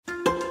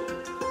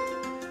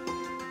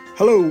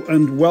Hello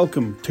and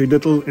welcome to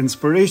Little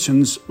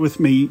Inspirations with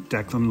me,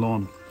 Declan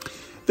Lawn.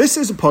 This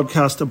is a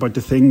podcast about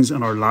the things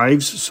in our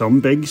lives,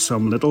 some big,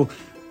 some little,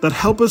 that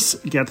help us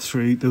get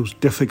through those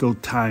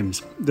difficult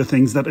times, the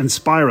things that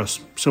inspire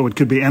us. So it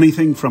could be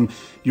anything from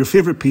your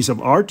favourite piece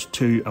of art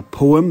to a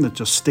poem that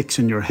just sticks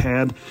in your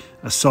head,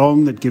 a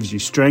song that gives you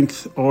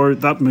strength, or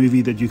that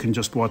movie that you can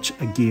just watch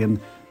again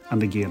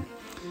and again.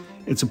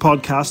 It's a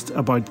podcast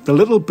about the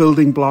little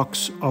building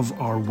blocks of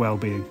our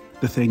well-being,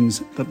 the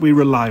things that we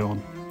rely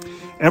on.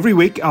 Every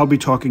week I'll be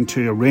talking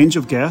to a range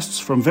of guests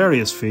from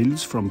various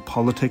fields, from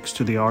politics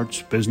to the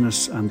arts,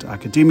 business and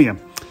academia.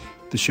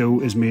 The show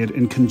is made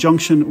in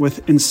conjunction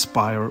with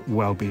Inspire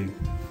Wellbeing.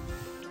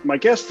 My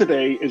guest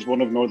today is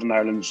one of Northern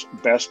Ireland's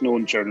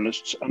best-known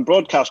journalists and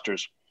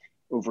broadcasters.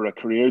 Over a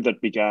career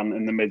that began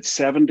in the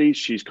mid-70s,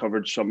 she's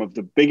covered some of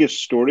the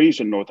biggest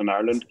stories in Northern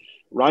Ireland,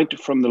 right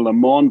from the Le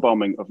Mans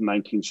bombing of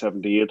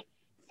 1978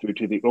 through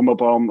to the Omagh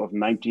bomb of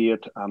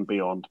 98 and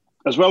beyond.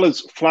 As well as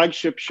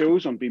flagship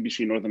shows on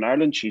BBC Northern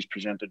Ireland, she's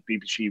presented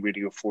BBC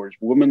Radio 4's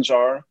Women's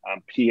Hour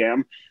and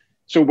PM.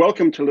 So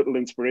welcome to Little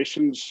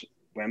Inspirations,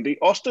 Wendy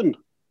Austin.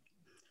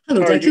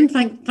 Hello,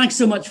 Declan. Thanks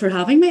so much for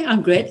having me.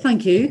 I'm great,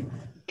 thank you.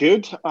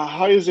 Good.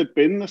 How has it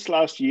been this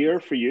last year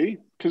for you?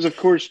 Because, of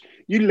course,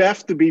 you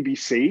left the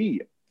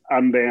BBC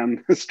and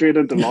then straight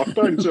into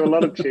lockdown, so a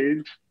lot of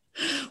change.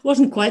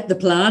 Wasn't quite the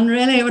plan,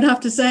 really, I would have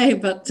to say.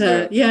 But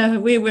we'd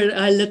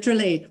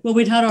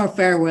had our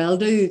farewell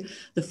do,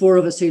 the four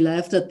of us who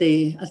left at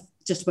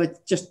just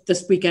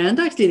this weekend,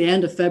 actually, the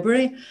end of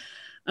February.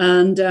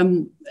 And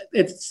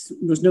it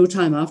was no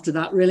time after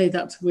that, really,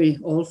 that we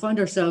all found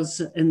ourselves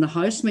in the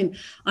house. I mean,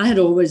 I had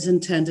always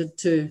intended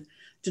to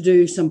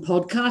do some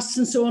podcasts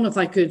and so on, if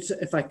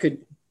I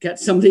could get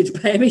somebody to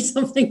pay me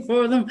something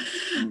for them.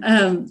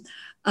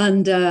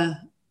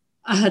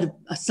 I had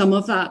some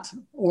of that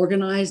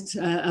organised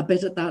a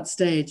bit at that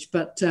stage,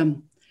 but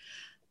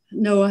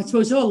no, I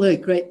suppose all the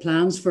great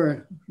plans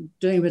for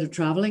doing a bit of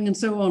travelling and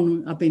so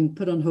on have been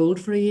put on hold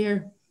for a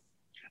year.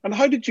 And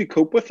how did you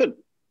cope with it?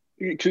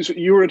 Because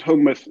you were at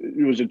home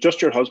was it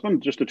just your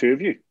husband, just the two of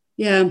you?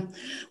 Yeah,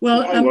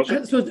 well,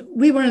 so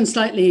we were in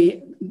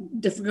slightly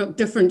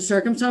different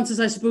circumstances,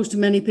 I suppose, to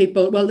many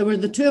people. Well, there were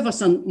the two of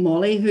us and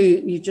Molly, who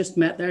you just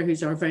met there,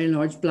 who's our very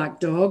large black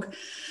dog.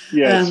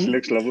 Yes, she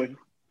looks lovely.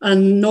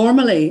 And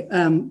normally,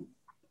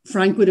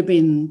 Frank would have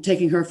been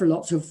taking her for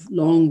lots of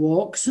long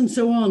walks and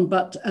so on.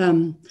 But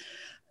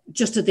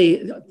just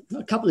a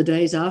couple of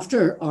days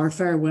after our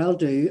farewell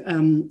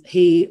do,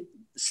 he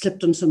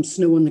slipped on some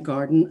snow in the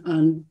garden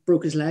and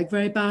broke his leg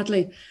very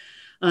badly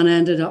and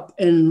ended up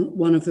in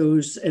one of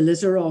those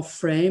Elizarov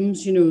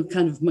frames,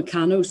 kind of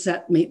Meccano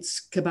set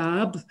meets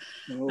kebab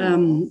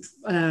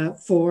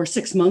for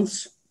 6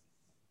 months.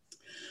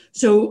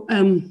 So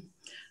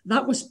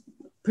that was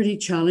pretty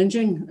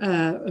challenging,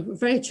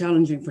 very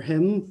challenging for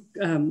him.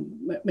 I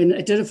mean,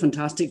 I did a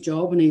fantastic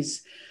job, and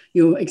he's,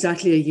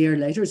 exactly a year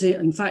later.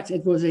 In fact,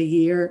 it was a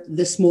year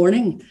this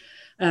morning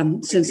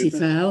since he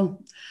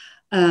fell.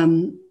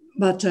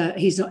 But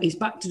he's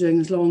back to doing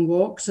his long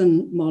walks,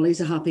 and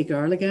Molly's a happy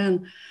girl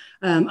again.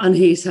 And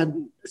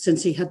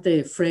since he had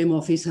the frame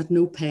off, he's had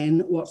no pain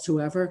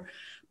whatsoever.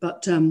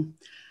 But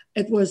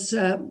it was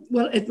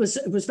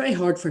very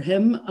hard for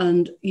him,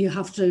 and you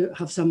have to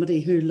have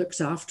somebody who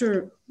looks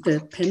after the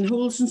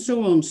pinholes and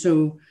so on.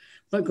 So,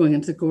 without going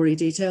into the gory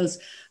details,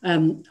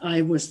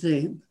 I was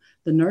the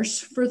nurse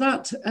for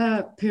that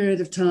period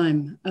of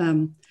time.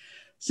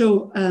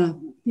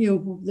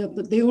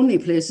 The only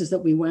places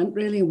that we went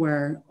really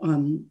were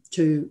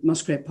to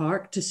Musgrave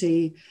Park to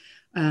see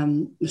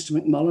Mr.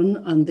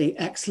 McMullen and the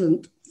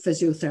excellent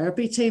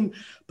physiotherapy team.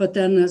 But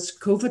then as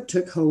COVID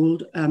took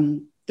hold,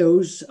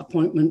 those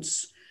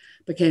appointments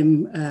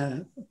became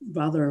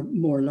rather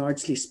more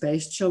largely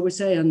spaced, shall we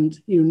say, and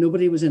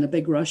nobody was in a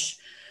big rush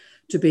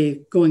to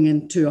be going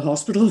into a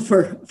hospital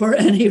for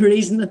any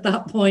reason at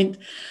that point.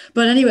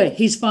 But anyway,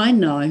 he's fine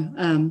now,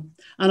 and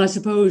I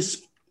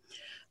suppose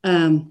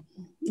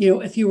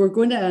if you were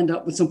going to end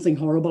up with something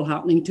horrible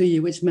happening to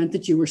you, which meant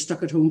that you were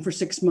stuck at home for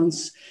 6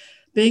 months,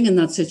 being in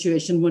that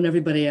situation when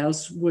everybody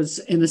else was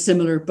in a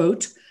similar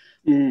boat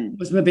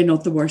was maybe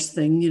not the worst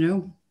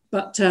thing,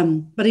 But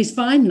he's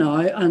fine now,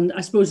 and I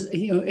suppose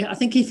I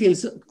think he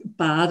feels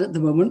bad at the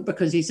moment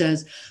because he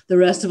says the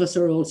rest of us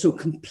are also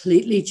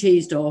completely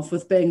cheesed off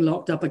with being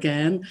locked up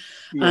again,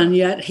 and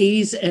yet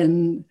he's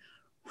in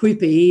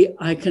whoopee.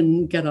 I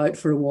can get out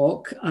for a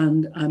walk,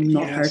 and I'm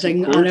not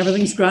hurting, and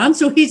everything's grand.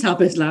 So he's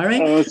happy as Larry.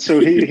 Oh, so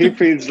he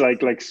feels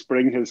like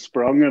spring has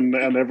sprung, and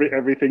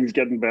everything's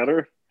getting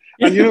better.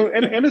 And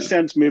in a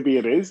sense, maybe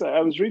it is.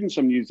 I was reading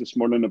some news this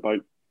morning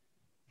about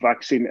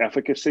vaccine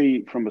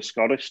efficacy from a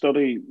Scottish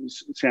study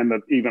saying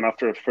that even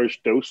after a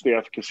first dose, the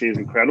efficacy is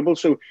incredible.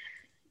 So,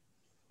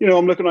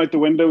 I'm looking out the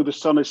window, the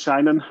sun is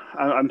shining,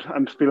 and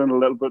I'm feeling a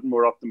little bit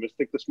more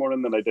optimistic this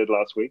morning than I did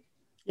last week.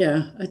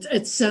 Yeah,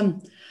 it's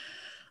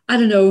I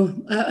don't know,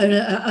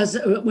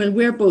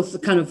 we're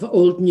both kind of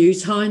old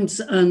news hounds,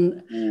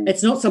 and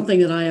it's not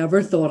something that I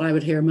ever thought I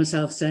would hear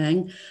myself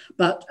saying,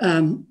 but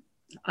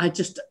I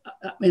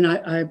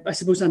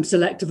suppose I'm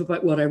selective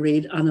about what I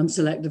read, and I'm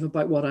selective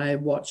about what I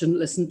watch and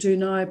listen to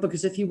now,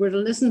 because if you were to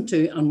listen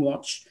to and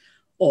watch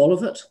all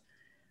of it,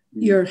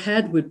 your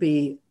head would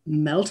be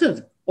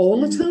melted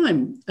all the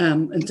time,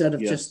 instead of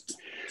just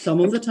some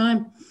of the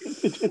time.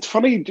 It's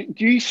funny.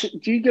 Do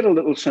you get a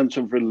little sense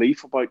of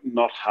relief about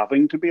not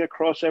having to be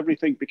across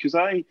everything? Because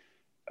I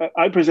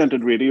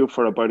presented radio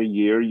for about a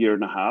year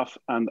and a half,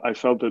 and I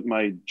felt it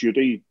my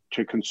duty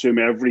to consume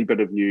every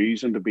bit of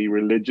news and to be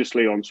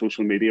religiously on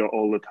social media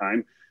all the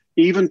time,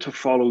 even to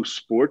follow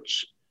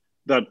sports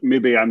that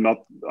maybe I'm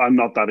not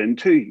that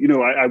into. You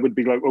know, I would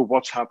be like, oh,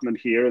 what's happening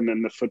here, and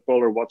then the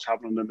football, or what's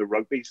happening in the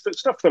rugby,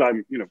 stuff that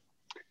I'm, you know.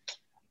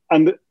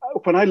 And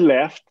when I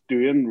left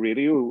doing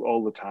radio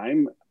all the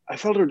time, I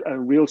felt a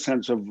real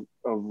sense of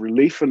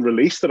relief and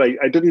release that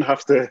I didn't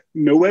have to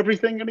know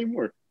everything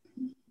anymore.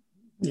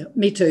 Yeah,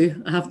 me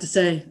too, I have to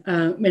say.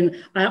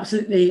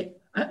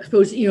 I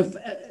suppose, you know,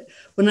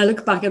 when I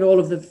look back at all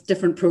of the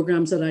different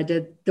programs that I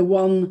did, the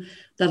one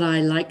that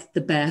I liked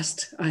the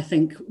best, I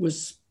think,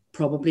 was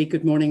probably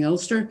Good Morning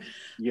Ulster.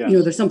 Yeah. You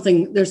know, there's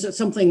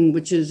something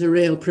which is a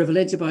real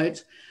privilege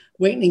about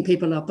wakening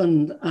people up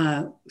and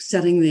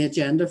setting the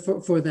agenda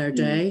for their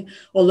day.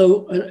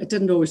 Although it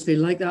didn't always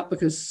feel like that,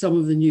 because some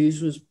of the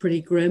news was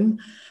pretty grim.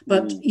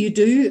 But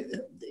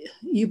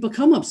you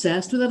become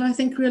obsessed with it, I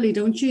think, really,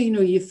 don't you? You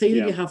know, you feel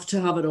you have to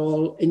have it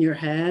all in your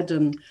head.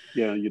 And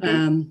you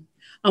do.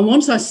 And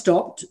once I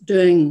stopped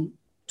doing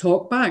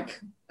talkback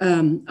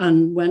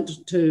and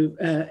went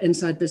to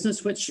Inside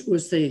Business, which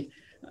was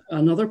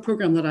another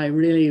program that I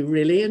really,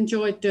 really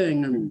enjoyed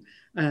doing,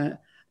 and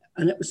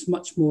it was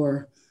much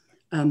more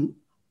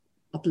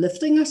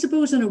uplifting, I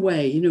suppose, in a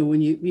way. You know,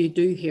 when you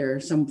do hear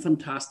some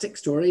fantastic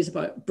stories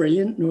about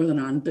brilliant Northern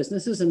Ireland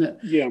businesses, and it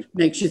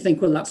makes you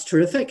think, well, that's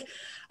terrific.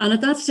 And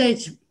at that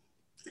stage,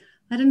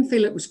 I didn't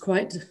feel it was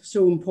quite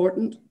so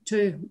important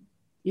to,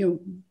 you know,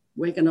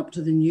 waking up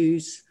to the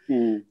news,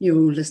 you know,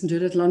 listen to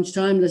it at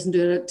lunchtime, listen to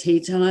it at tea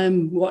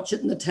time, watch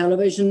it on the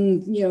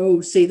television, you know,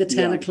 see the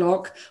 10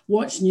 o'clock,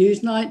 watch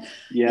Newsnight,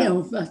 you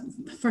know,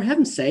 for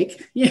heaven's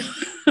sake. Yeah.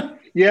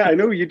 Yeah, I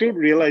know. You don't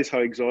realize how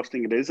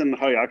exhausting it is, and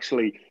how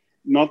actually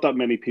not that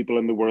many people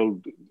in the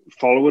world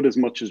follow it as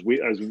much as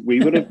we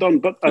would have done.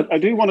 But I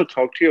do want to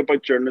talk to you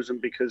about journalism,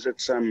 because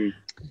it's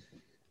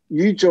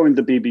you joined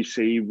the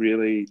BBC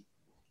really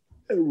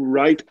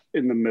right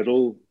in the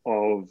middle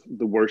of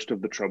the worst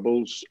of the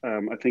Troubles.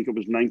 I think it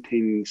was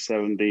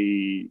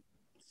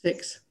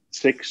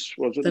 1976.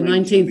 Was it? The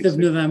 19th of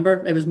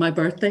November. It was my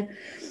birthday.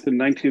 The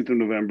 19th of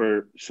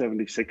November,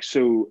 76.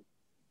 So,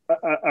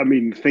 I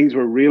mean, things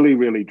were really,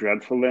 really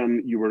dreadful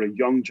then. You were a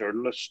young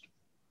journalist.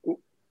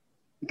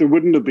 There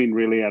wouldn't have been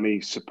really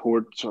any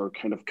support or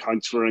kind of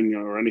counselling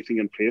or anything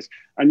in place.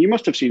 And you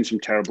must have seen some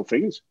terrible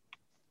things.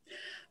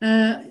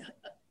 I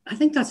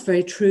think that's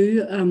very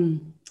true.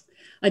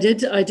 I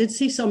did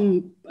see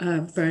some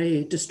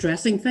very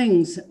distressing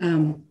things,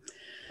 and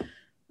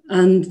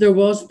there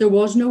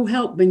was no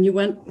help when you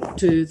went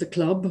to the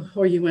club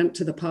or you went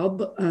to the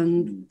pub,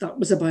 and that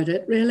was about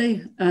it,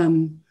 really.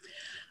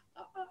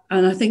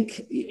 And I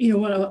think, you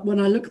know, when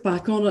I look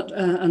back on it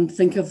and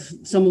think of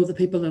some of the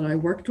people that I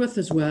worked with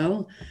as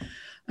well,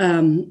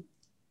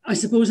 I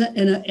suppose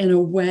in a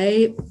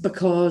way,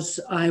 because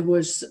I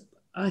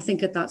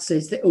think at that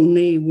stage, the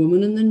only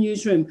woman in the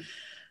newsroom,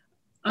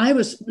 I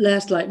was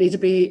less likely to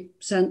be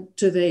sent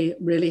to the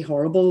really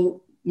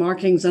horrible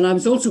markings. And I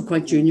was also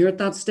quite junior at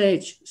that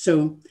stage.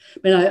 So, I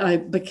mean, I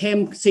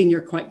became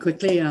senior quite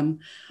quickly. I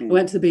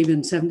went to the BBC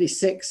in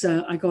 76.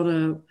 I got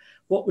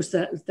what was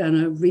that then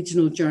a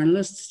regional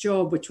journalist's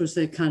job, which was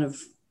the kind of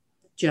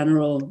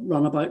general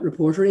runabout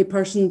reportery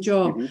person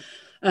job.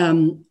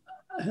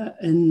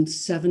 In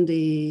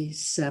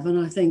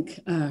 77, I think,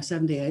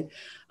 78.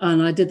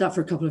 And I did that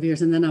for a couple of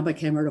years. And then I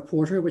became a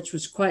reporter, which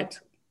was quite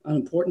an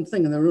important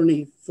thing. And there were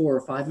only 4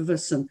 or 5 of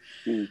us. And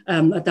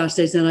at that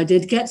stage, then I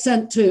did get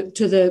sent to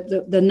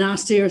the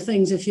nastier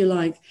things, if you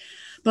like.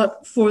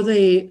 But for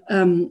the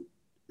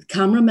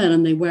cameramen,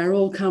 and they were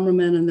all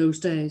cameramen in those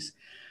days,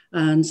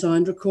 and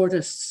sound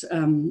recordists,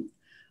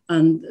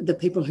 and the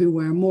people who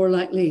were more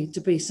likely to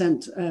be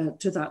sent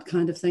to that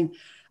kind of thing,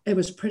 it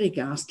was pretty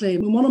ghastly. I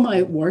mean, one of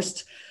my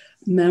worst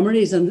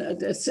memories, and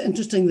it's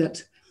interesting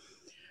that,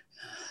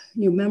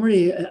 you know,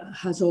 memory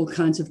has all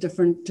kinds of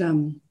different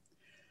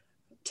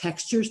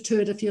textures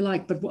to it, if you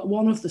like, but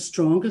one of the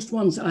strongest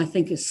ones, I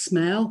think, is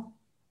smell.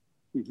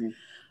 When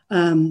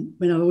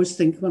I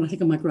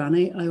think of my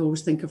granny, I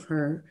always think of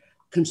her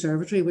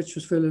conservatory, which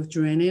was full of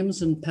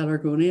geraniums and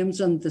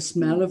pelargoniums, and the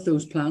smell of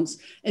those plants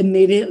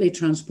immediately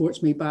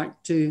transports me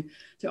back to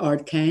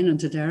Ardkane and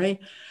to Derry.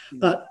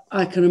 But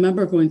I can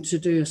remember going to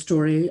do a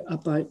story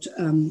about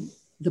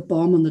the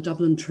bomb on the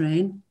Dublin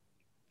train.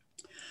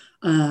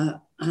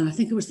 And I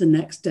think it was the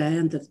next day,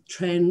 and the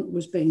train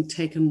was being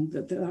taken,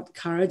 that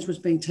carriage was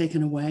being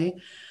taken away.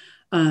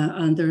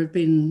 And there had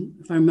been,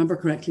 if I remember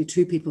correctly,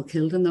 2 people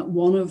killed in that,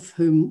 one of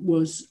whom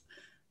was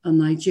a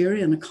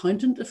Nigerian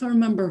accountant, if I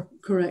remember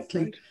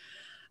correctly.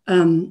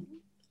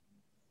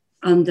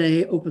 and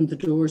they opened the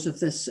doors of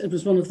this. It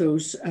was one of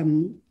those,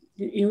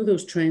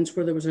 those trains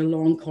where there was a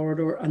long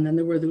corridor and then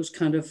there were those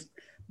kind of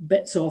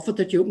bits off it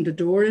that you opened a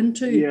door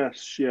into.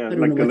 Yes, yeah,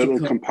 like the little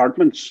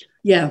compartments.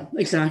 Yeah,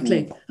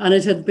 exactly. And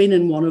it had been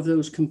in one of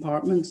those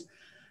compartments,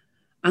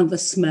 and the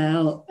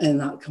smell in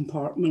that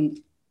compartment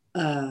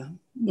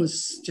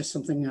was just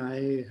something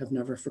I have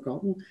never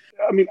forgotten.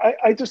 I mean,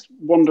 I just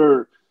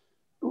wonder,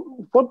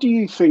 what do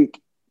you think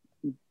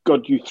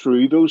got you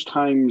through those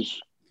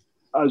times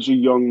as a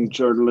young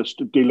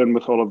journalist dealing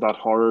with all of that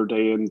horror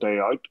day in, day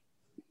out?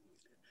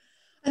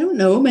 I don't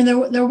know. I mean,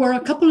 there were a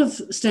couple of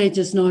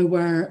stages now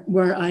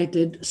where I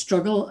did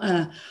struggle.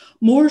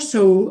 More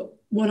so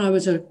when I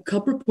was a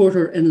cub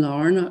reporter in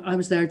Larne. I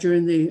was there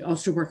during the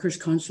Ulster Workers'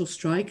 Council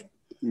strike.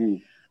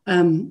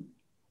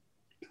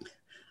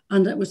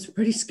 And it was a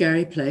pretty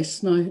scary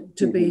place now,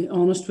 to be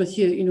honest with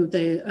you. You know,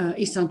 the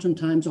East Antrim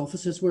Times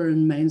offices were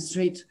in Main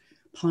Street,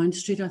 Pound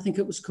Street, I think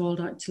it was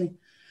called, actually.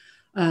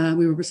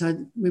 We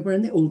were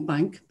in the old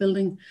bank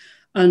building.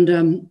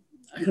 And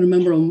I can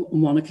remember on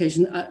one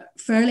occasion,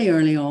 fairly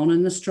early on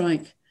in the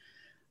strike,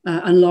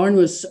 and Larne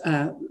was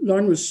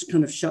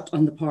kind of shut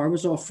and the power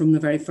was off from the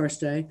very first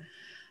day.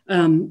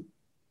 And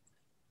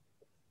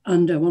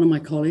one of my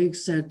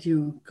colleagues said,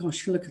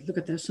 gosh, look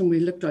at this. And we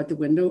looked out the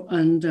window,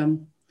 and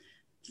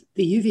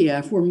the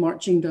UVF were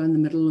marching down the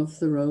middle of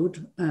the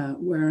road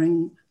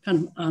wearing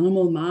kind of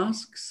animal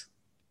masks.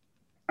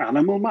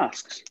 Animal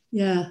masks?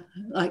 Yeah,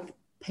 like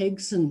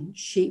pigs and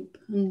sheep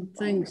and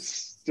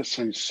things. This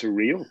sounds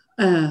surreal.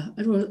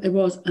 It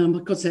was, and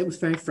I've got to say, it was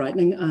very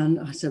frightening. And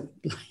I said,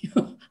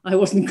 I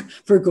wasn't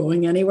for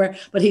going anywhere.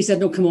 But he said,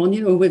 no, come on,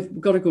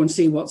 we've got to go and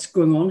see what's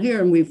going on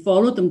here. And we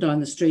followed them down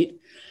the street,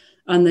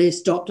 and they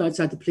stopped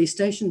outside the police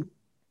station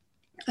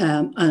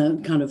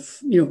and kind of,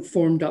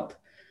 formed up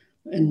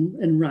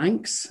in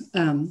ranks.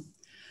 And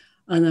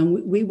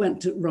then we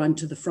went round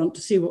to the front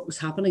to see what was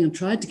happening and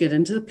tried to get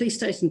into the police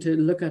station to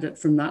look at it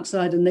from that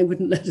side, and they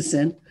wouldn't let us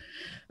in.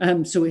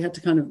 So we had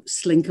to kind of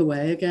slink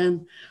away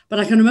again. But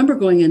I can remember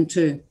going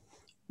into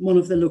one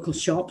of the local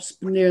shops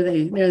near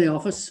the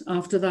office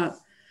after that,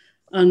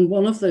 and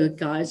one of the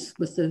guys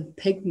with the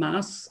pig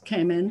masks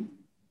came in,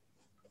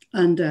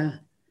 and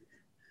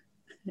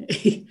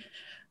he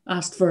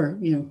asked for,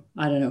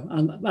 I don't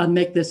know, I'll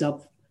make this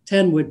up,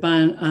 10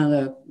 Woodbine and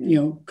a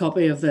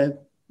copy of the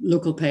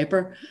local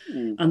paper.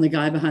 And the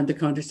guy behind the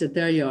counter said,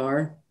 there you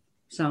are,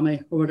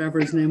 Sammy, or whatever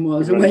his name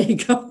was, and away you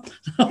go.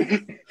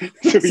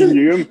 So you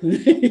knew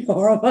him?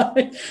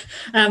 Horrified.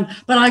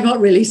 But I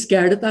got really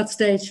scared at that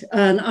stage.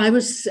 And I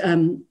was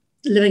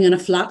living in a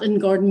flat in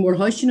Gardenmore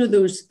House,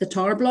 the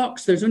tower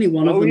blocks. There's only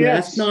one of them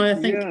left now, I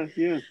think.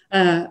 Yeah.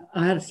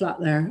 I had a flat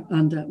there,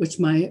 and which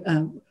my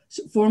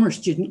former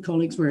student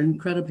colleagues were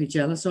incredibly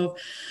jealous of.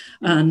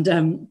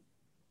 And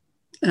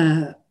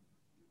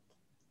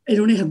it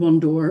only had one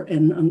door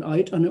in and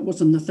out, and it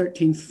was on the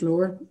 13th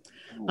floor.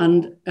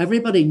 And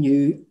everybody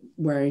knew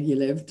where you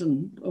lived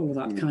and all of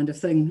that kind of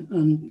thing.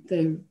 And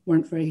they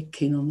weren't very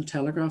keen on the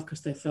Telegraph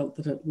because they felt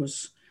that it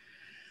was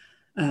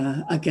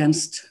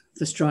against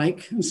the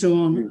strike and so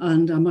on.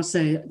 And I must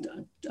say,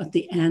 at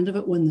the end of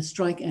it, when the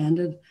strike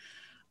ended,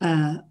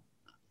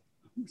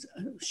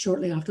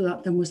 shortly after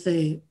that, then was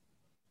the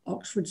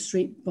Oxford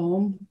Street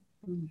bomb,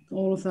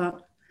 all of that.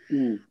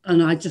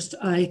 And I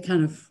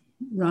kind of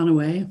ran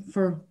away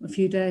for a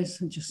few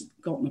days and just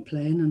got on a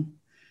plane and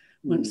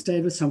went and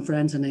stayed with some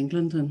friends in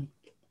England and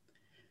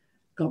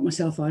got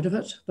myself out of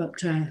it.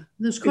 But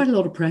there's quite a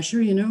lot of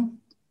pressure,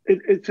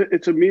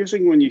 It's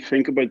amazing when you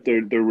think about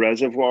the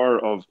reservoir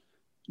of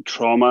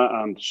trauma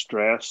and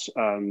stress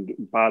and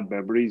bad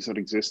memories that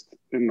exist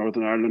in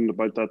Northern Ireland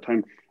about that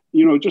time.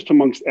 Just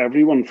amongst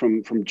everyone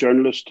from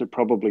journalists to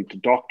probably to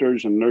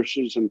doctors and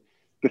nurses, and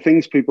the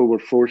things people were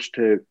forced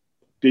to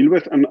deal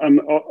with.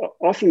 And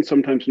often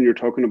sometimes when you're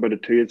talking about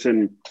it too, it's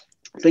in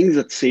things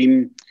that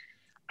seem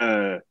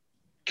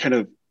kind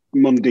of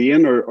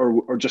mundane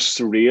or just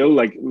surreal,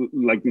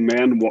 like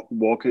men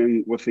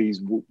walking with these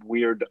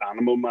weird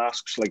animal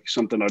masks, like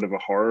something out of a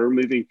horror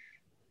movie.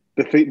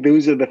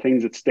 Those are the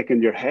things that stick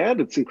in your head.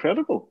 It's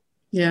incredible.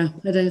 Yeah,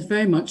 it is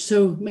very much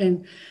so. I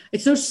mean,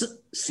 it's those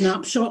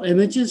snapshot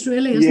images,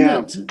 really, isn't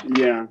it?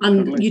 Yeah.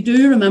 And totally. You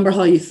do remember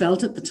how you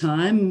felt at the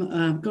time.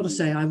 I've got to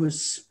say, I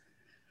was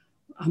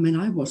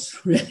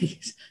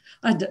really,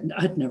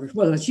 I'd never,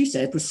 well, as you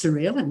said, it was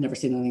surreal. I'd never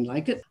seen anything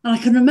like it. And I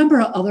can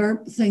remember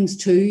other things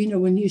too,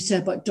 when you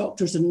said about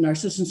doctors and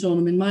nurses and so on.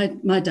 I mean,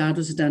 my dad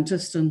was a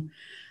dentist, and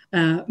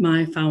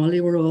my family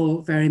were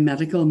all very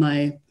medical.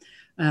 My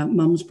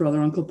mum's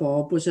brother, Uncle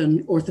Bob, was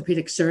an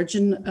orthopedic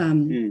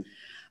surgeon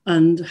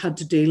and had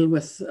to deal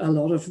with a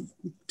lot of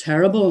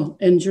terrible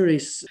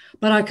injuries.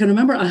 But I can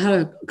remember I had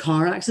a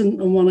car accident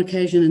on one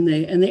occasion in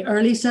the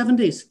early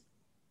 70s.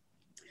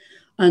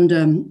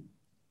 And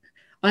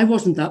I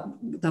wasn't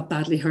that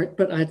badly hurt,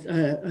 but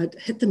I'd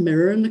hit the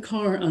mirror in the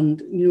car,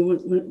 and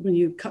when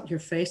you cut your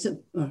face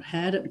or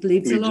head, it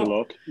bleeds a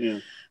lot. Yeah.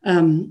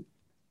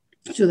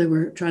 So they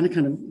were trying to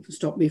kind of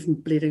stop me from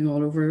bleeding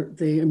all over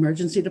the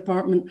emergency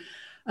department,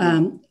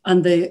 And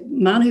the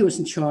man who was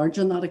in charge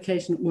on that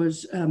occasion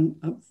was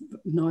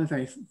now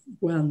very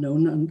well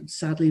known and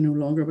sadly no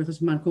longer with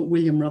us, a man called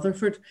William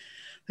Rutherford,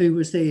 who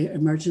was the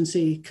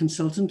emergency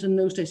consultant in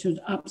those days. He was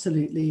an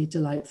absolutely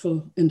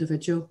delightful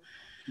individual.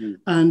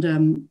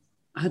 And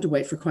I had to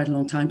wait for quite a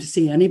long time to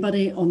see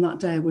anybody on that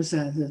day. It was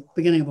the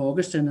beginning of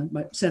August in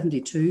about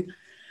 72.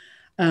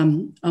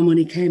 And when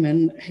he came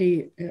in,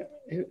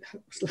 it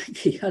was like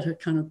he had a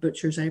kind of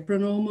butcher's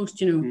apron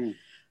almost,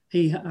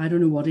 I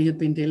don't know what he had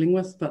been dealing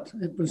with, but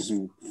it was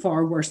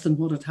far worse than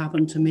what had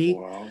happened to me.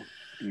 Wow.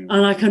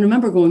 And I can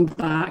remember going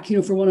back,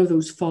 for one of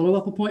those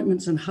follow-up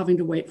appointments and having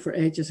to wait for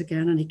ages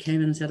again. And he came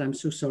in and said, "I'm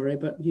so sorry,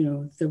 but,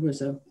 there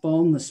was a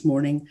bomb this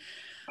morning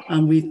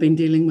and we've been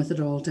dealing with it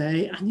all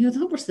day." And,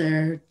 that was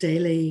their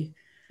daily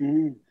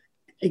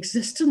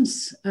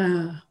existence.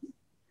 I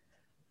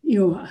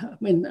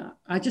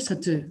just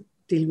had to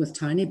deal with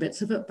tiny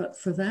bits of it, but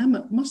for them,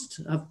 it must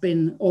have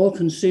been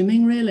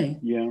all-consuming, really.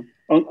 Yeah.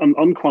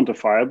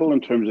 Unquantifiable in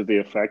terms of the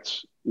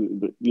effects,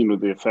 the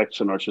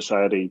effects on our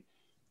society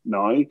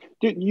now.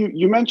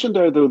 You mentioned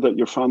there, though, that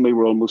your family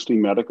were all mostly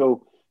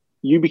medical.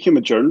 You became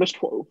a journalist.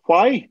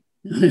 Why?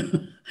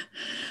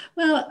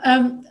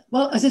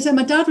 Well, as I said,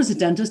 my dad was a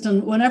dentist,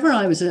 and whenever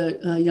I was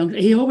a young,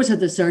 he always had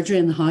the surgery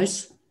in the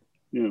house.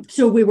 Yeah.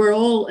 So we were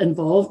all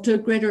involved to a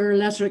greater or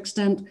lesser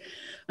extent.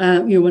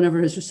 Whenever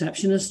his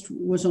receptionist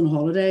was on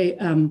holiday,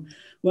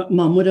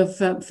 Mum would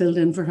have filled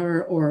in for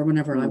her, or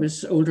whenever I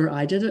was older,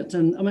 I did it.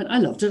 And I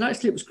loved it.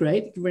 Actually, it was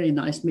great. Really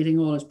nice meeting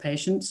all his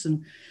patients,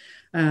 and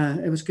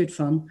it was good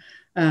fun.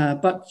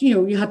 But,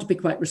 you had to be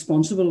quite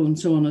responsible and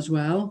so on as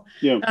well.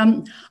 Yeah.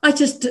 I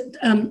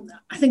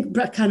think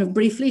kind of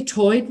briefly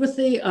toyed with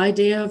the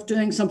idea of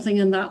doing something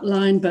in that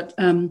line, but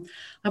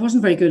I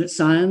wasn't very good at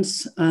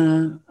science,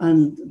 and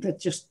that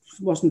just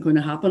wasn't going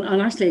to happen.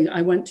 And actually,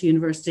 I went to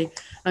university.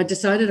 I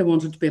decided I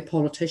wanted to be a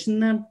politician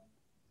then.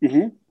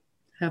 Mm-hmm.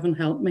 Heaven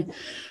help me.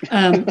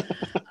 And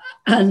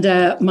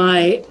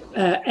my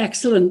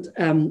excellent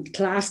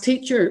class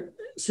teacher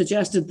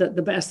suggested that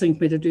the best thing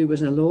for me to do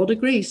was a law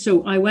degree.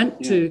 So I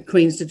went to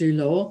Queen's to do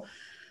law,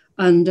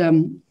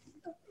 and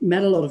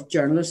met a lot of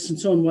journalists and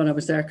so on when I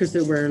was there, because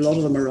there were a lot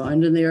of them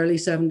around in the early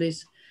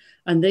 70s.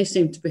 And they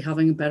seemed to be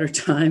having a better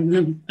time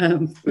than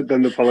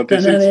the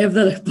politicians, than any of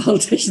the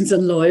politicians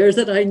and lawyers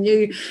that I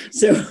knew.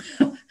 So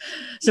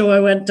I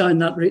went down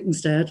that route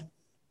instead.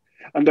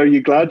 And are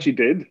you glad you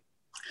did?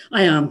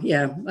 I am,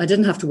 yeah. I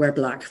didn't have to wear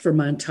black for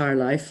my entire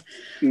life.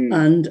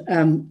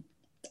 And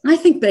I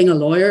think being a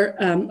lawyer,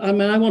 I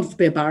wanted to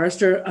be a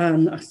barrister,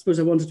 and I suppose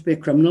I wanted to be a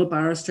criminal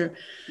barrister.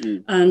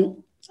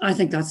 And I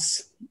think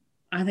that's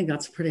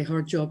a pretty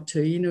hard job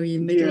too. You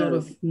meet a lot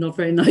of not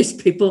very nice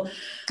people.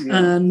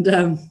 And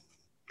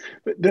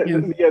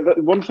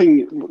one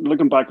thing,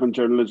 looking back on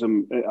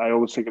journalism, I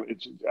always think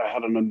I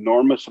had an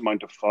enormous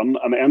amount of fun,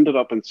 and I ended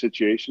up in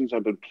situations,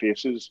 I've been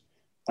places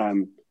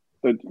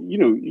that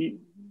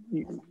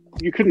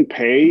you couldn't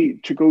pay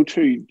to go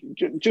to.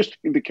 Just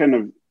the kind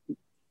of,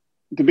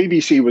 the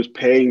BBC was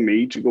paying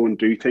me to go and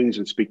do things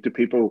and speak to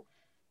people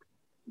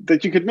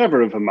that you could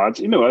never have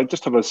imagined. I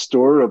just have a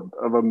store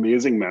of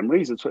amazing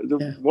memories. It's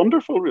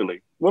wonderful,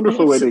 really.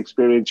 Wonderful way to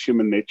experience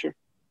human nature.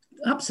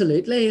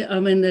 Absolutely.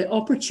 The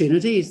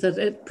opportunities that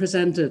it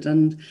presented,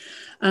 and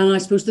I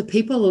suppose the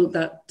people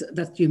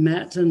that you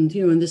met, and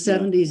in the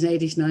 70s,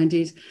 80s,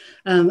 90s,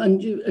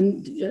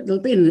 and it'll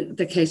be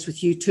the case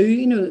with you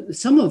too.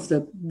 Some of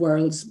the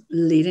world's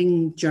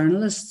leading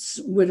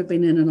journalists would have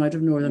been in and out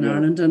of Northern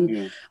Ireland,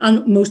 and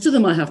most of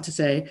them, I have to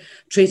say,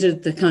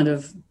 treated the kind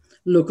of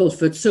local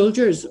foot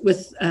soldiers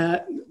with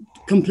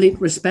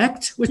complete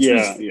respect, which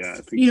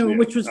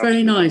was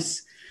very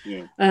nice.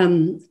 Yeah.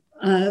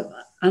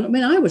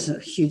 And I was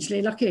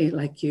hugely lucky,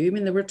 like you.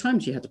 There were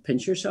times you had to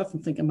pinch yourself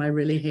and think, am I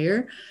really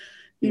here?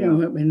 We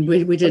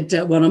did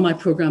one of my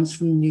programs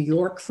from New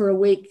York for a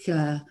week.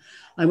 I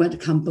went to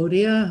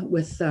Cambodia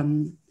with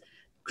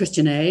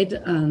Christian Aid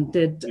and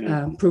did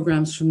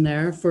programs from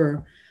there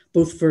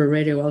both for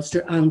Radio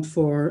Ulster and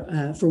for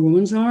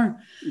Women's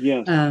Hour.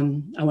 Yes.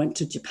 I went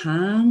to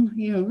Japan.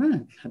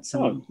 I had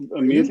some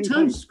amazing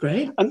times.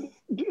 Great. And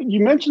you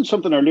mentioned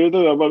something earlier,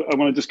 though. I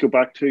want to just go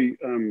back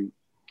to.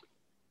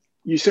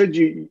 You said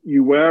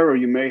you were, or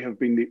you may have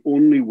been, the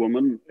only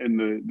woman in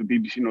the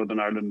BBC Northern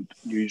Ireland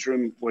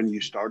newsroom when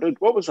you started.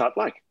 What was that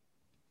like?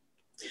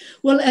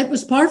 Well, it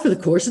was par for the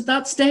course at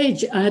that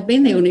stage. I had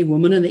been the only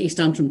woman in the East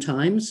Antrim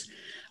Times.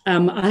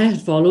 I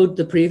had followed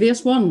the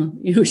previous one,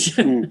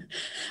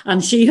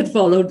 and she had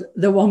followed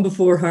the one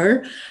before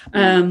her.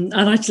 And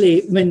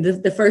actually,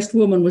 the first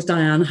woman was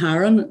Diane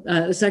Harron,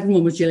 the second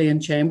one was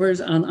Gillian Chambers,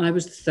 and I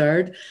was the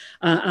third.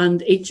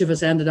 And each of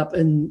us ended up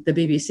in the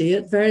BBC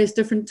at various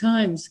different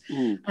times.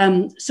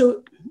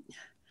 So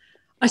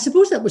I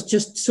suppose that was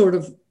just sort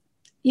of,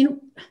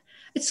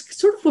 it's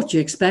sort of what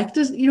you expect.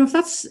 If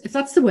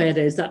that's the way it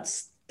is,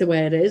 that's the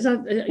way it is. I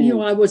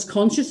was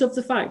conscious of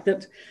the fact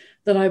that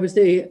I was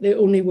the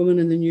only woman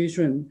in the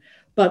newsroom.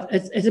 But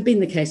it had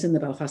been the case in the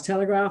Belfast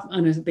Telegraph,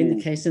 and it had been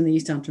the case in the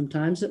East Antrim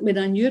Times. I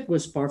knew it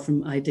was far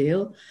from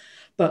ideal.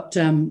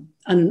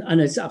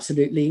 and it's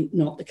absolutely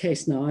not the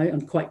case now,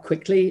 and quite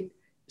quickly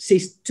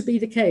ceased to be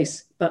the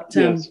case. But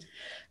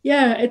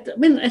yeah, it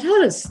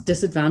had its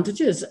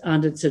disadvantages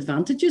and its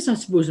advantages, I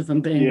suppose, if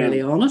I'm being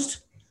really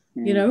honest.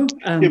 You know,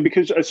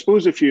 because I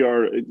suppose if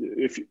you're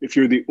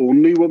the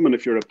only woman,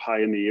 if you're a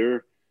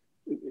pioneer,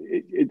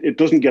 it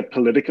doesn't get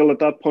political at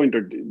that point,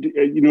 or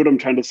you know what I'm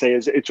trying to say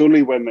is it's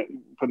only when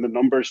the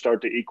numbers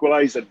start to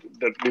equalize that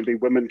maybe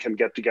women can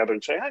get together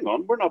and say, hang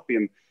on, we're not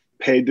being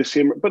paid the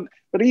same. But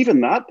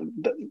even that,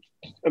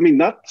 I mean,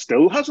 that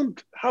still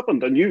hasn't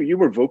happened, and you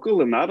were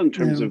vocal in that in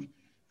terms of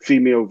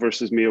female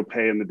versus male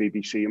pay in the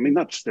BBC. I mean,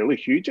 that's still a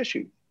huge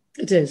issue.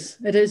 It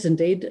is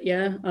indeed,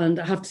 yeah. And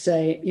I have to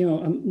say, you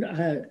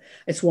know,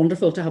 it's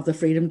wonderful to have the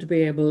freedom to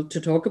be able to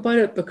talk about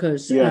it,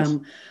 because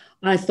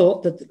I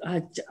thought that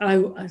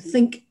I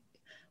think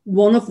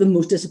one of the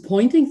most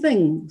disappointing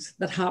things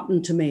that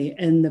happened to me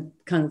in the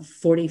kind of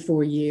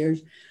 44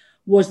 years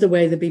was the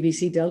way the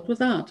BBC dealt with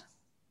that.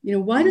 You know,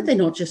 why did they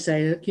not just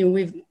say, you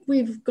know,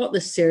 we've got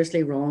this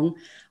seriously wrong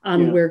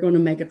and we're going to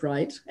make it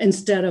right,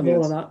 instead of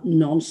all of that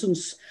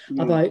nonsense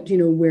about, you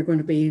know, we're going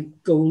to be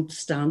gold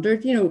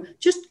standard. You know,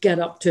 just get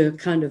up to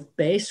kind of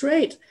base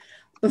rate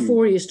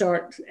before you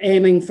start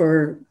aiming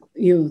for,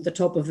 you know, the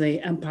top of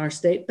the Empire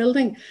State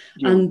Building,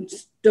 and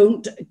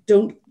don't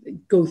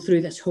go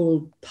through this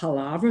whole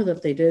palaver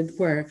that they did,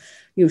 where,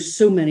 you know,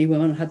 so many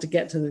women had to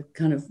get to the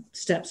kind of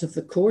steps of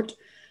the court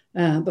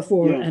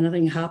before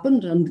anything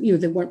happened, and you know,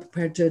 they weren't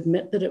prepared to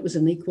admit that it was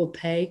an equal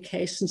pay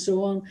case and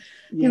so on.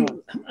 You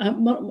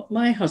know,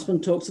 my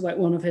husband talks about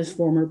one of his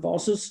former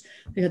bosses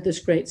who had this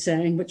great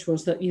saying, which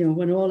was that, you know,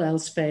 when all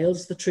else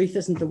fails, the truth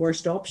isn't the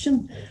worst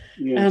option.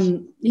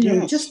 You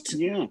know, just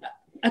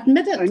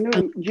admit it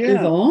and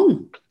move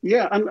on.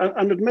 Yeah,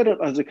 and admit it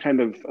as a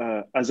kind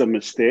of as a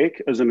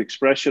mistake, as an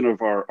expression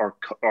of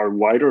our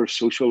wider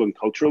social and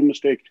cultural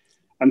mistake,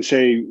 and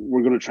say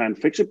we're going to try and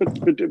fix it.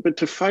 But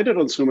to fight it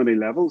on so many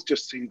levels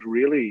just seemed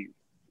really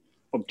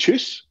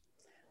obtuse.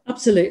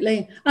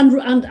 Absolutely,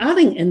 and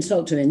adding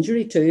insult to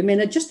injury too. I mean,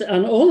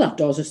 and all that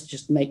does is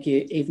just make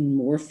you even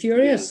more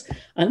furious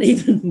and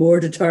even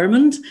more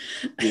determined.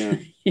 Yeah.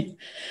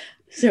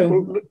 So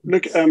well,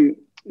 look, I'm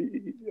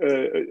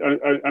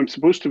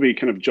supposed to be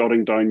kind of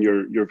jotting down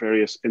your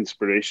various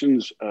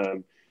inspirations.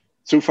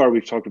 So far,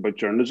 we've talked about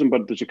journalism,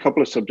 but there's a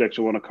couple of subjects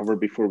I want to cover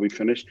before we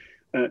finish.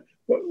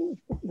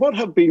 What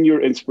have been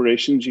your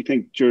inspirations, you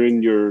think,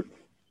 during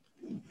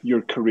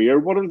your career?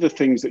 What are the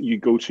things that you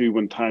go to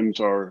when times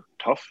are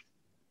tough?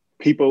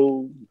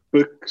 People,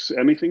 books,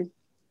 anything?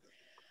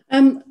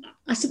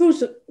 I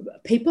suppose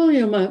people,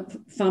 you know, my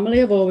family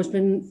have always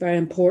been very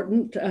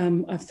important.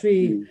 I have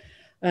three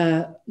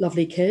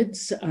lovely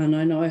kids, and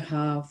I now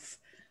have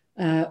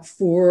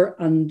 4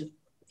 and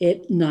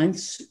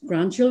 8/9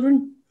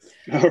 grandchildren.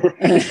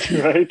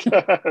 Right.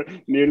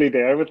 Nearly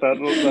there with that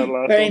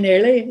last very one.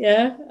 Nearly,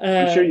 yeah.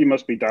 I'm sure you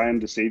must be dying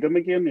to see them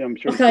again. I'm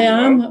sure. Okay,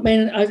 I am. I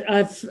mean,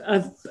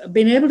 I've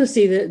been able to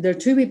see there are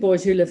 2 wee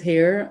boys who live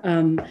here,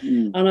 and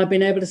I've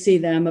been able to see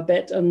them a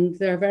bit, and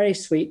they're very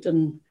sweet,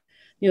 and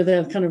you know,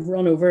 they'll kind of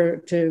run over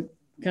to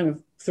kind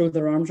of throw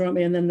their arms around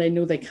me, and then they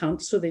know they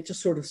can't, so they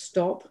just sort of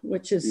stop,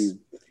 which is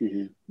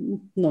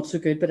not so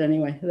good. But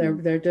anyway,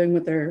 they're doing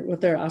what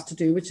they're asked to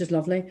do, which is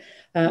lovely.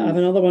 I have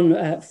another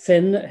one,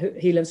 Finn.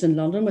 He lives in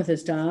London with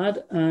his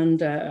dad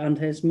and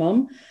his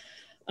mum,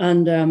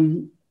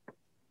 and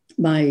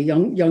my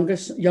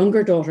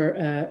younger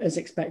daughter is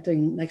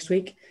expecting next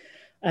week.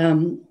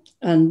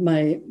 And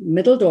my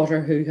middle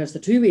daughter, who has the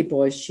 2 wee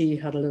boys, she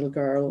had a little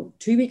girl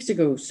 2 weeks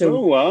ago. So,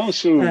 oh wow!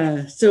 So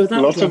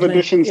that lots of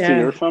additions to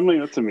your family.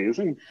 That's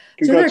amazing.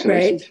 Congratulations! So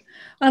they're great,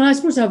 and I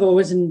suppose I've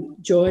always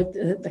enjoyed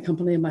the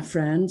company of my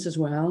friends as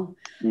well.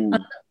 And, I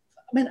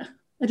mean,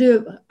 I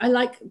do. I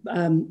like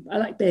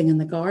being in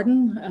the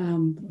garden.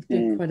 I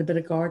do quite a bit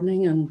of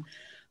gardening,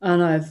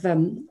 and I've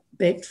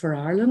baked for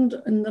Ireland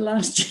in the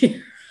last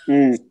year.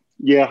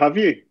 Yeah, have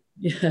you?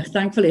 Yeah,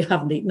 thankfully I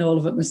haven't eaten all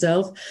of it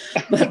myself,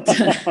 but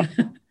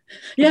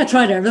yeah, I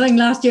tried everything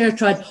last year. I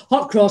tried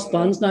hot cross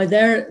buns. Now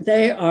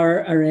they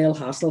are a real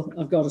hassle,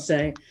 I've got to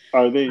say.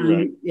 Are they?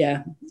 Right.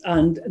 Yeah,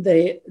 and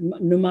they,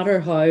 no matter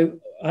how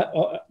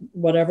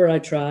whatever I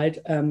tried,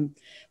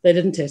 they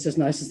didn't taste as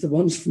nice as the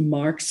ones from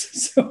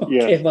Mark's, so I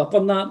gave up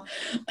on that,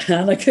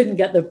 and I couldn't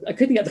get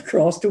the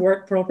cross to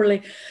work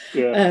properly.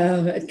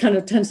 It kind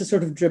of tends to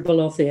sort of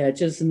dribble off the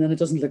edges, and then it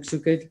doesn't look so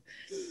good.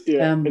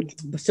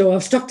 So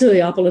I've stuck to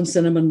the apple and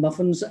cinnamon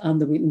muffins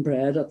and the wheaten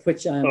bread, at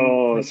which I'm.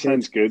 Oh, it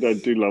sounds good. I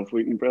do love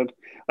wheaten bread.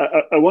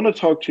 I want to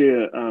talk to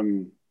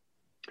you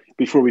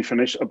before we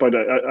finish about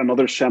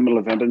another seminal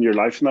event in your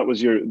life, and that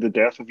was the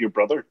death of your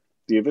brother,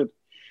 David.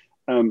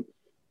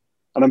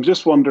 And I'm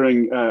just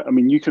wondering. I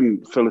mean, you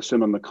can fill us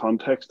in on the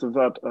context of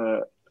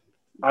that.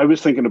 I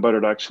was thinking about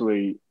it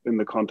actually in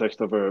the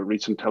context of a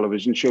recent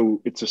television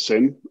show, It's a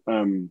Sin,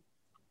 the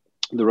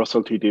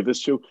Russell T Davies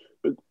show.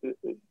 But,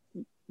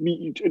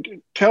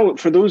 tell,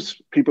 for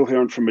those people who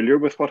aren't familiar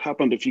with what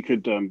happened, if you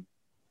could,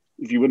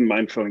 if you wouldn't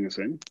mind filling us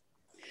in.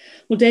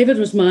 Well, David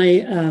was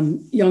my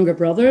younger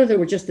brother. There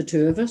were just the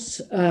 2 of us.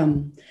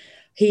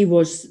 he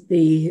was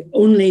the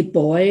only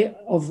boy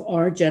of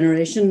our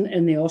generation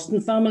in the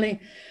Austen family,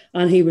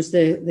 and he was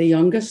the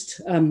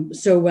youngest.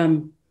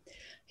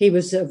 He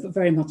was a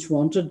very much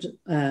wanted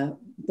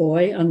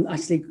boy, and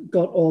actually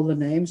got all the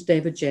names: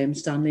 David, James,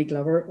 Stanley,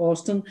 Glover,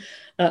 Austen.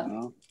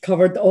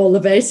 Covered all the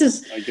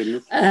bases. My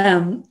goodness.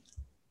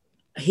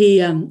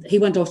 He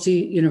went off to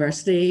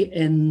university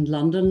in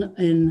London.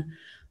 I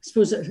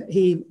suppose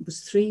he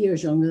was 3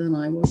 years younger than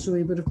I was, so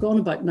he would have gone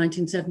about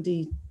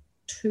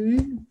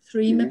 1972,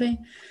 3 maybe.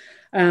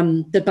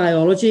 Did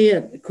biology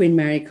at Queen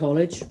Mary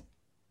College.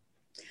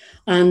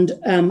 And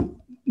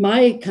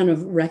my kind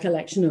of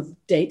recollection of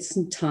dates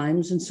and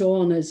times and so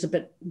on is a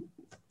bit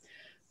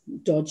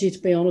dodgy, to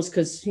be honest,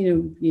 because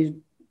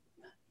you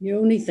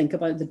only think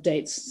about the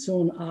dates so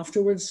on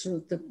afterwards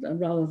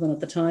rather than at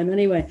the time.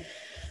 Anyway,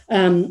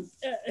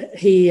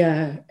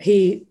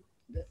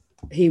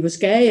 he was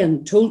gay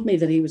and told me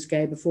that he was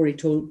gay before he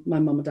told my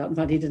mum and dad. In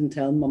fact, he didn't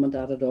tell mum and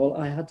dad at all.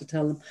 I had to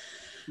tell them.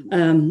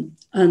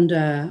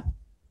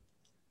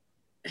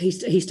 He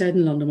stayed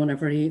in London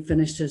whenever he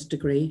finished his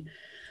degree.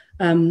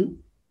 And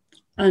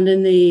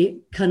in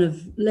the kind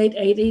of late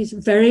 80s,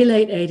 very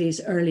late 80s,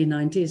 early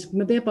 90s,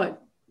 maybe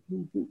about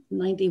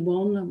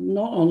 91, I'm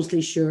not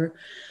honestly sure.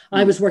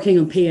 I was working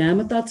on PM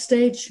at that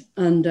stage,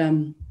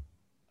 and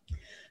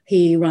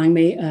he rang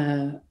me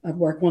at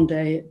work one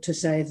day to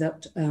say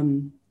that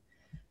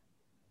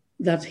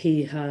that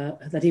he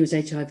was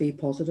HIV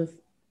positive,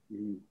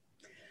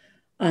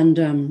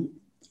 and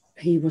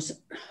he wasn't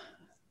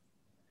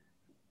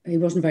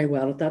very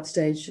well at that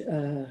stage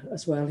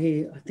as well.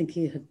 I think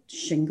he had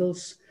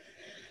shingles.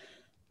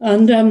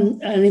 And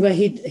anyway,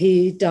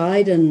 he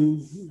died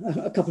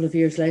a couple of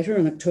years later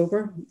in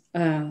October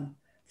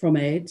from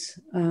AIDS.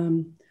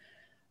 And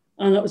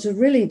it was a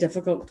really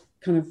difficult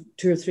kind of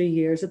 2 or 3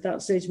 years at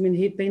that stage. I mean,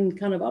 he'd been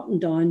kind of up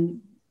and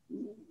down,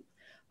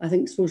 I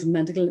think, suppose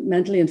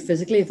mentally and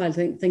physically, if I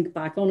think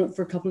back on it,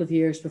 for a couple of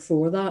years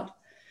before that.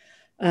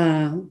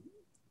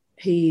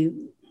 He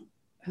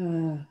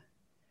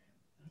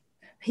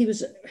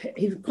was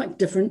quite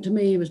different to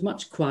me. He was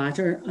much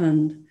quieter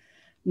and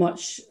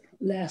much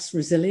less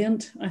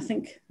resilient, I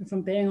think, if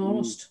I'm being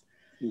honest.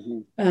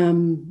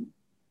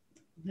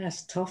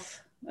 Less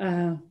tough.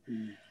 And,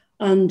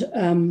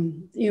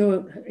 he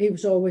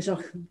was always,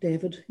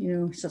 David,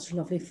 such a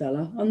lovely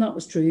fella. And that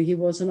was true. He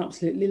was an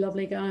absolutely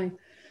lovely guy.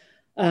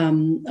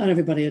 And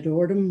everybody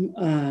adored him,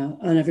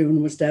 and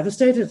everyone was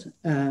devastated.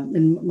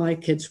 And my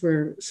kids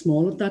were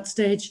small at that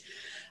stage,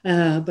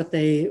 but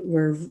they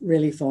were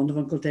really fond of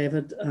Uncle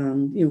David.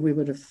 And, we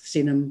would have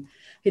seen him.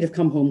 He'd have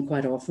come home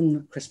quite often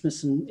at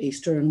Christmas and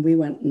Easter, and we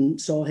went and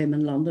saw him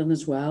in London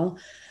as well.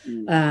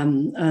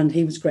 And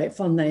he was great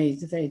fun.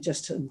 They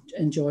just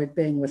enjoyed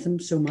being with him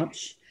so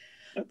much.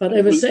 But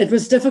it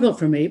was difficult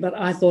for me, but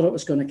I thought it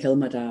was going to kill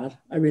my dad.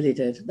 I really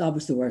did. That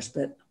was the worst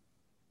bit.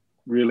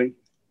 Really?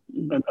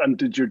 And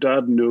did your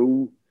dad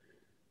know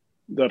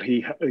that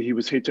he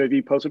was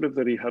HIV positive,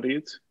 that he had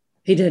AIDS?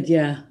 He did,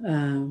 yeah.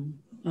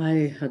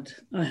 I had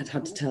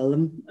to tell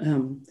them.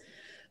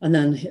 And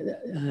then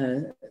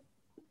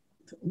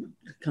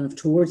kind of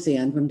towards the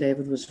end, when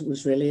David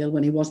was really ill,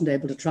 when he wasn't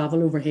able to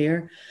travel over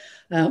here,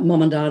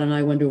 Mum and Dad and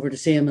I went over to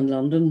see him in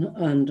London.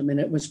 And I mean,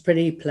 it was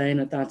pretty plain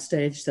at that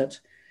stage that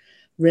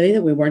we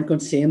weren't going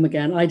to see him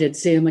again. I did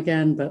see him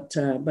again, but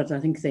I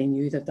think they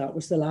knew that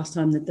was the last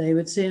time that they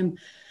would see him.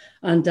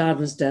 And Dad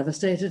was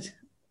devastated.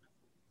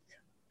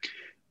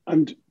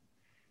 And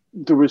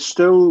there was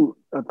still,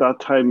 at that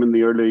time in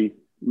the early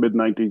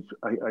mid-90s,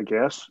 I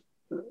guess,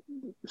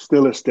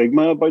 still a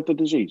stigma about the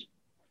disease.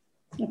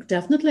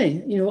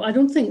 Definitely. I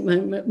don't think,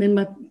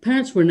 my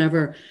parents were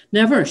never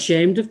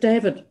ashamed of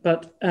David,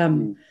 but,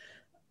 well,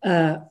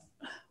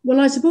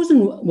 I suppose in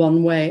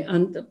one way,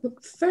 and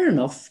fair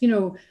enough,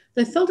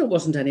 they felt it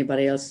wasn't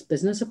anybody else's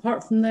business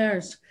apart from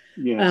theirs.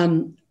 Yes.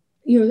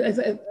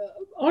 If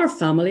our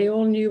family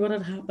all knew what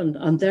had happened,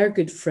 and their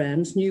good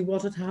friends knew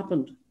what had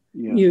happened,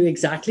 knew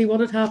exactly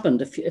what had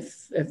happened,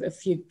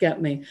 if you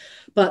get me.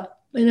 But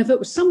if it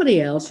was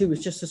somebody else who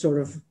was just a sort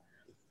of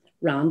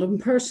random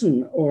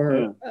person,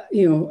 or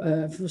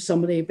for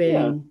somebody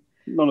being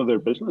none of their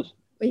business.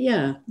 But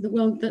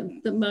well,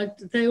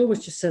 they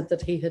always just said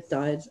that he had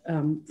died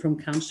from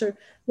cancer.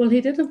 Well, he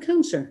did have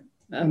cancer.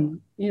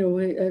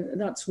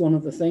 That's one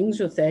of the things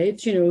with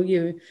AIDS.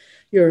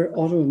 Your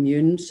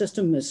autoimmune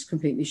system is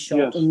completely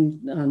shot,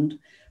 and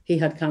he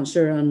had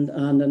cancer and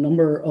a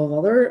number of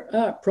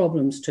other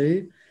problems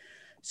too.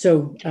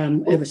 So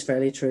it was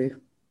fairly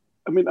true.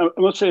 I mean, I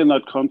must say in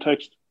that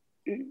context,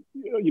 if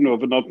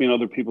it not been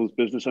other people's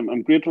business,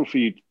 I'm grateful for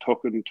you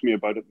talking to me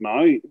about it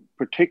now,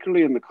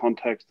 particularly in the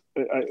context,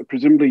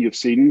 presumably you've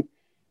seen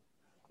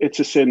It's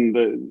a Sin.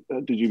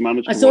 Did you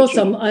manage to watch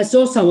it? I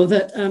saw some of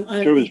it.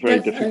 It was a very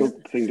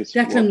difficult thing to watch.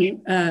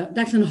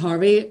 Declan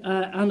Harvey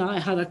and I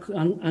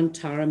and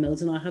Tara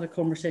Mills and I had a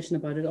conversation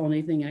about it on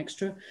Evening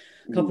Extra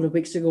a couple of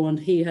weeks ago, and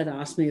he had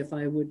asked me if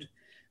I would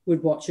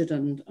watch it,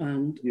 and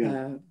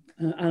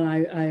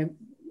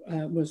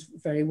was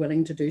very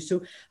willing to do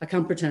so. I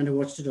can't pretend I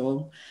watched it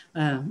all.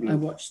 I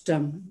watched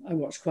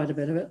quite a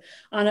bit of it,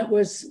 and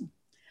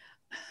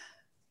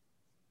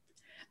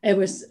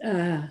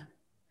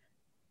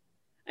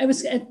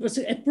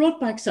it brought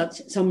back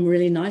some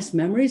really nice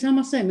memories, I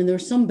must say. I mean, there were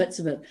some bits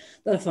of it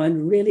that I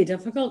found really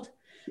difficult.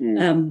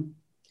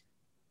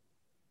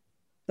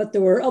 But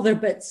there were other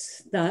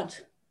bits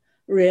that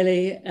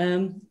really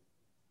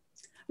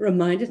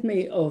reminded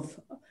me of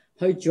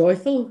how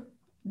joyful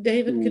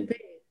David could be,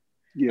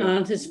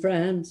 and his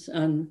friends,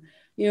 and,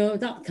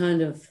 that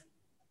kind of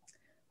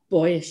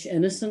boyish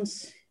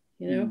innocence,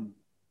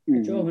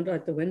 which all went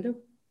out the window.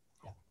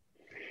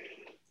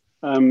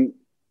 I'm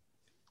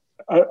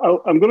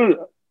going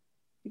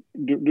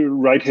to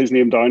write his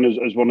name down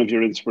as one of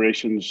your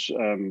inspirations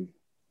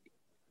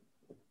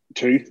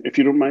too, if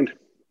you don't mind.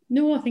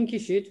 No, I think you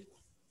should.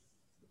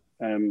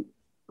 And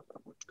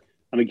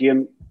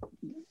again,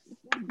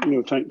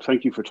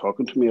 thank you for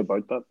talking to me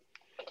about that.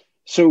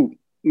 So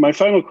my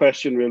final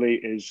question really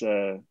is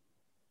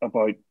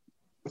about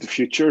the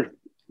future.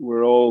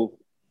 We're all,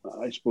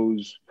 I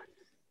suppose,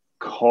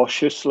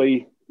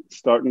 cautiously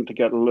starting to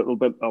get a little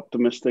bit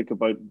optimistic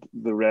about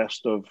the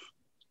rest of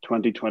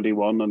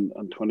 2021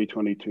 and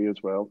 2022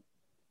 as well.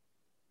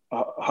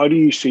 How do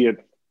you see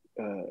it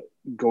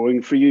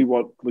going for you?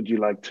 What would you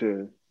like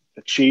to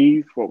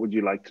achieve? What would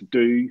you like to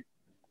do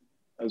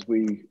as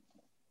we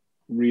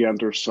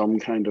re-enter some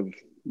kind of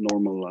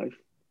normal life?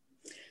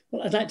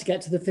 Well, I'd like to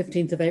get to the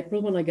 15th of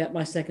April when I get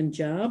my second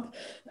job.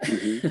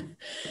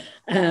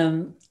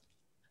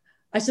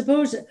 I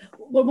suppose,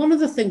 well, one of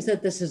the things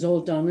that this has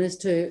all done is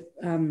to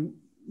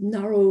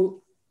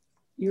narrow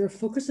your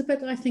focus a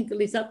bit. I think at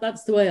least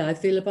that's the way I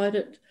feel about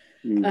it.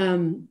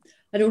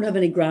 I don't have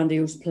any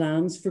grandiose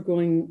plans for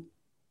going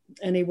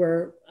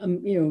anywhere,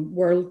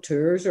 world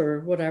tours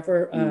or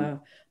whatever.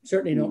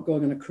 Certainly not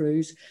going on a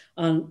cruise.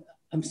 And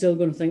I'm still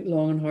going to think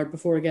long and hard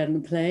before I get on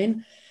a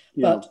plane.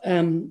 But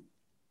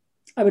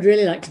I would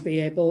really like to be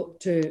able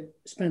to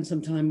spend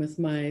some time with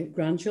my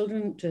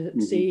grandchildren,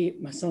 to see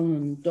my son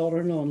and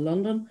daughter-in-law in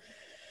London.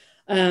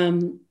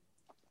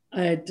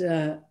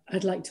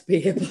 I'd like to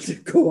be able to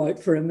go out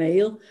for a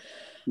meal.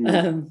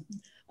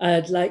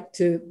 I'd like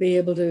to be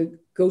able to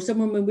go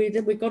somewhere. When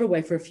we got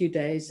away for a few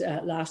days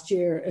last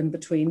year in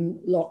between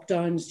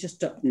lockdowns, just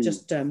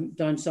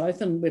down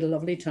south, and we had a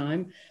lovely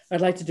time.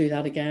 I'd like to do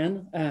that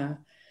again,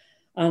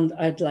 and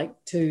I'd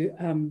like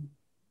to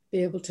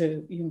be able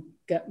to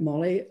get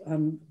Molly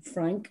and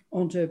Frank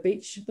onto a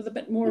beach with a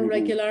bit more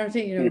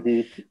regularity.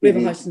 We have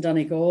a house in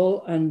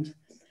Donegal, and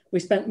we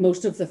spent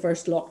most of the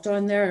first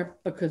lockdown there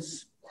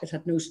because it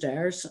had no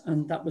stairs,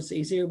 and that was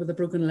easier with a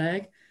broken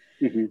leg.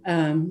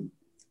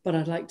 But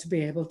I'd like to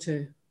be able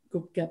to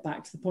get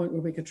back to the point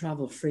where we could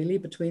travel freely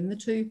between the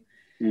two.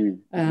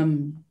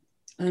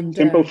 And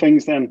simple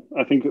things. Then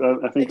I think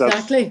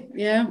exactly.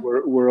 Yeah,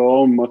 we're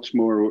all much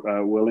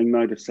more willing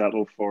now to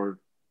settle for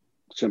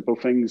simple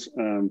things.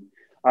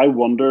 I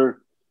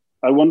wonder,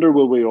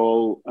 will we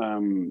all,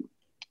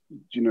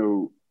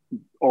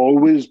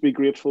 always be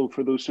grateful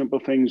for those simple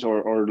things,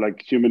 or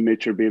like human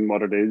nature being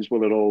what it is,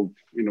 will it all,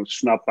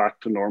 snap back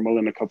to normal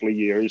in a couple of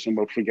years and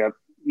we'll forget,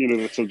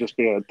 this will just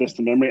be a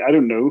distant memory? I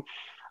don't know.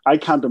 I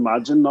can't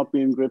imagine not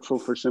being grateful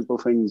for simple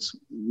things,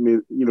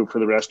 for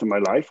the rest of my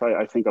life.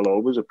 I think I'll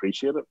always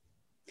appreciate it.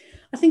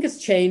 I think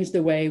it's changed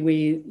the way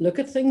we look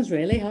at things,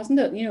 really, hasn't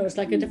it? It's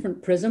like a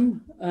different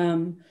prism.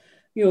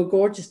 A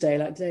gorgeous day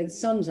like today, the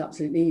sun's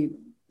absolutely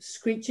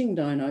screeching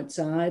down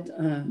outside.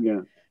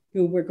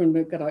 We're going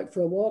to get out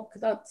for a walk.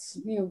 That's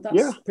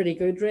pretty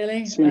good,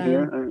 really. Same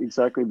here,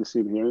 exactly the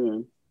same here. Yeah.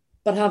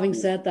 But having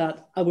said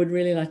that, I would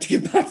really like to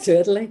get back to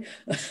Italy.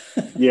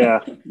 Yeah.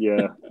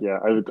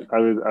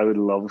 I would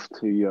love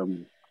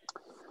to.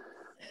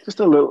 Just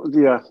a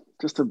little,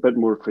 just a bit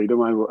more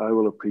freedom. I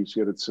will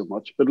appreciate it so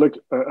much. But look,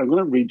 I'm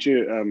going to read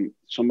you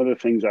some of the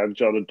things I've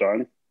jotted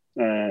down.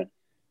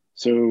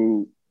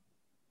 So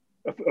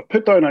I've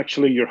put down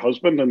actually your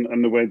husband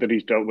and the way that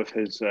he's dealt with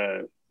his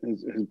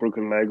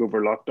broken leg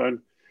over lockdown,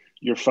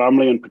 your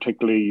family, and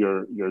particularly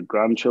your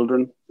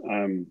grandchildren.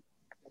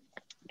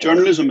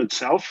 Journalism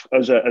itself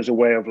as a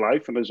way of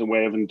life and as a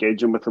way of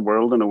engaging with the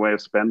world and a way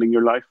of spending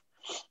your life.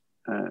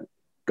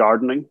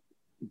 Gardening,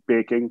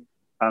 baking,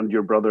 and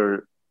your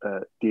brother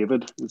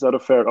David. Is that a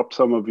fair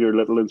sum of your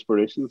little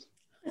inspirations?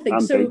 I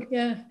think so, big.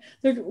 Yeah.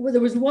 There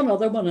was one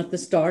other one at the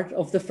start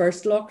of the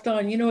first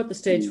lockdown, at the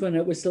stage when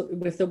it was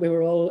we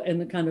were all in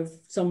the kind of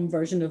some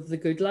version of The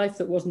Good Life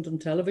that wasn't on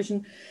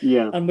television.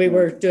 Yeah. And we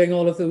were doing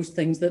all of those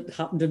things that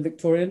happened in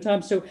Victorian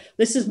times. So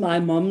this is my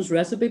mum's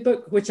recipe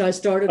book, which I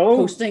started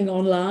posting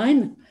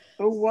online.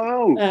 Oh,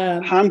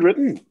 wow.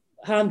 Handwritten.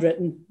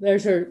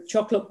 There's her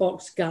chocolate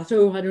box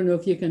gatto. I don't know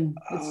if you can.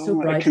 It's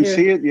so bright. I can here.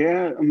 see it.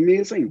 Yeah,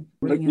 amazing.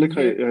 Look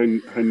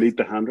how neat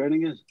the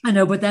handwriting is. I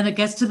know, but then it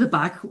gets to the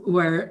back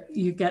where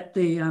you get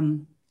the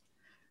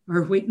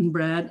her wheaten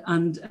bread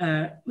and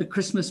the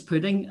Christmas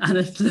pudding, and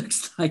it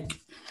looks like.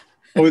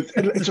 Oh,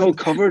 it's all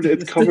covered.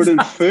 It's covered in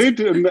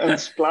food and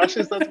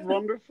splashes. That's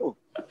wonderful.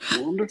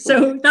 Wonderful.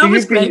 So that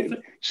was great.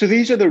 So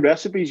these are the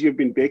recipes you've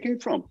been baking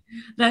from?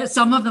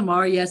 Some of them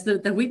are, yes.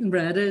 The wheaten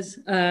bread is.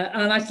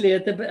 And actually,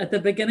 at the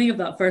beginning of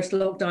that first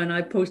lockdown,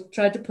 I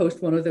tried to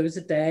post one of those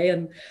a day,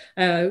 and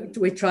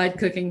we tried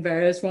cooking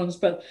various ones.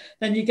 But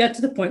then you get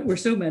to the point where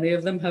so many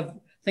of them have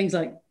things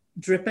like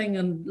dripping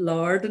and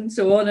lard and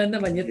so on in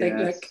them, and you think,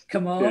 like,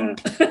 come on.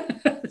 Yeah.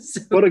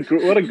 So, what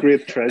a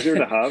great treasure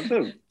to have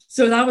them.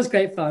 So that was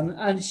great fun,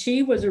 and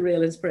she was a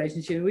real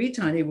inspiration. She was a wee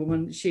tiny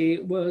woman. She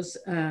was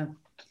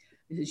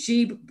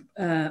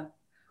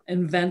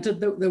invented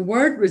the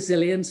word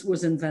resilience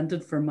was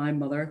invented for my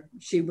mother.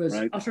 She was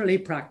utterly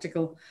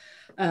practical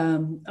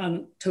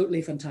and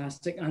totally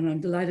fantastic. And I'm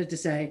delighted to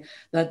say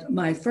that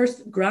my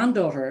first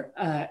granddaughter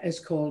is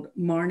called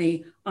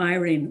Marnie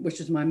Irene, which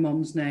is my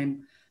mum's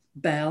name,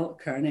 Bell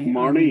Kearney.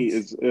 Marnie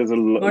is a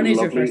Marnie's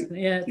lovely, her first.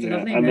 Yeah, it's a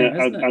lovely name,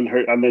 isn't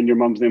it? And then your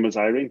mum's name is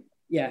Irene.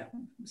 Yeah,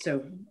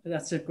 so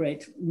that's a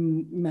great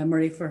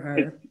memory for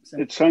her.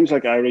 It sounds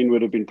like Irene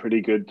would have been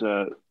pretty good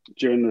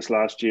during this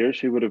last year.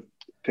 She would have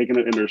taken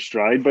it in her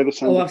stride by the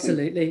sound. Oh,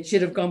 absolutely.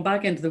 She'd have gone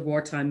back into the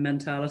wartime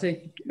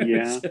mentality.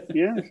 Yeah,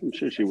 I'm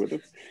sure she would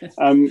have.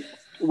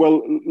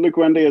 Well, look,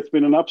 Wendy, it's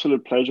been an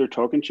absolute pleasure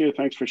talking to you.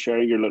 Thanks for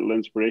sharing your little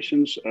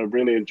inspirations. I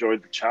really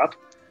enjoyed the chat.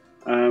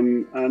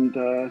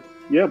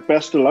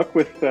 Best of luck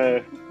with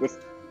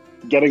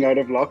getting out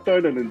of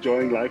lockdown and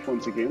enjoying life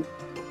once again.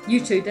 You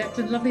too,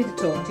 Declan. Lovely to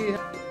talk to you.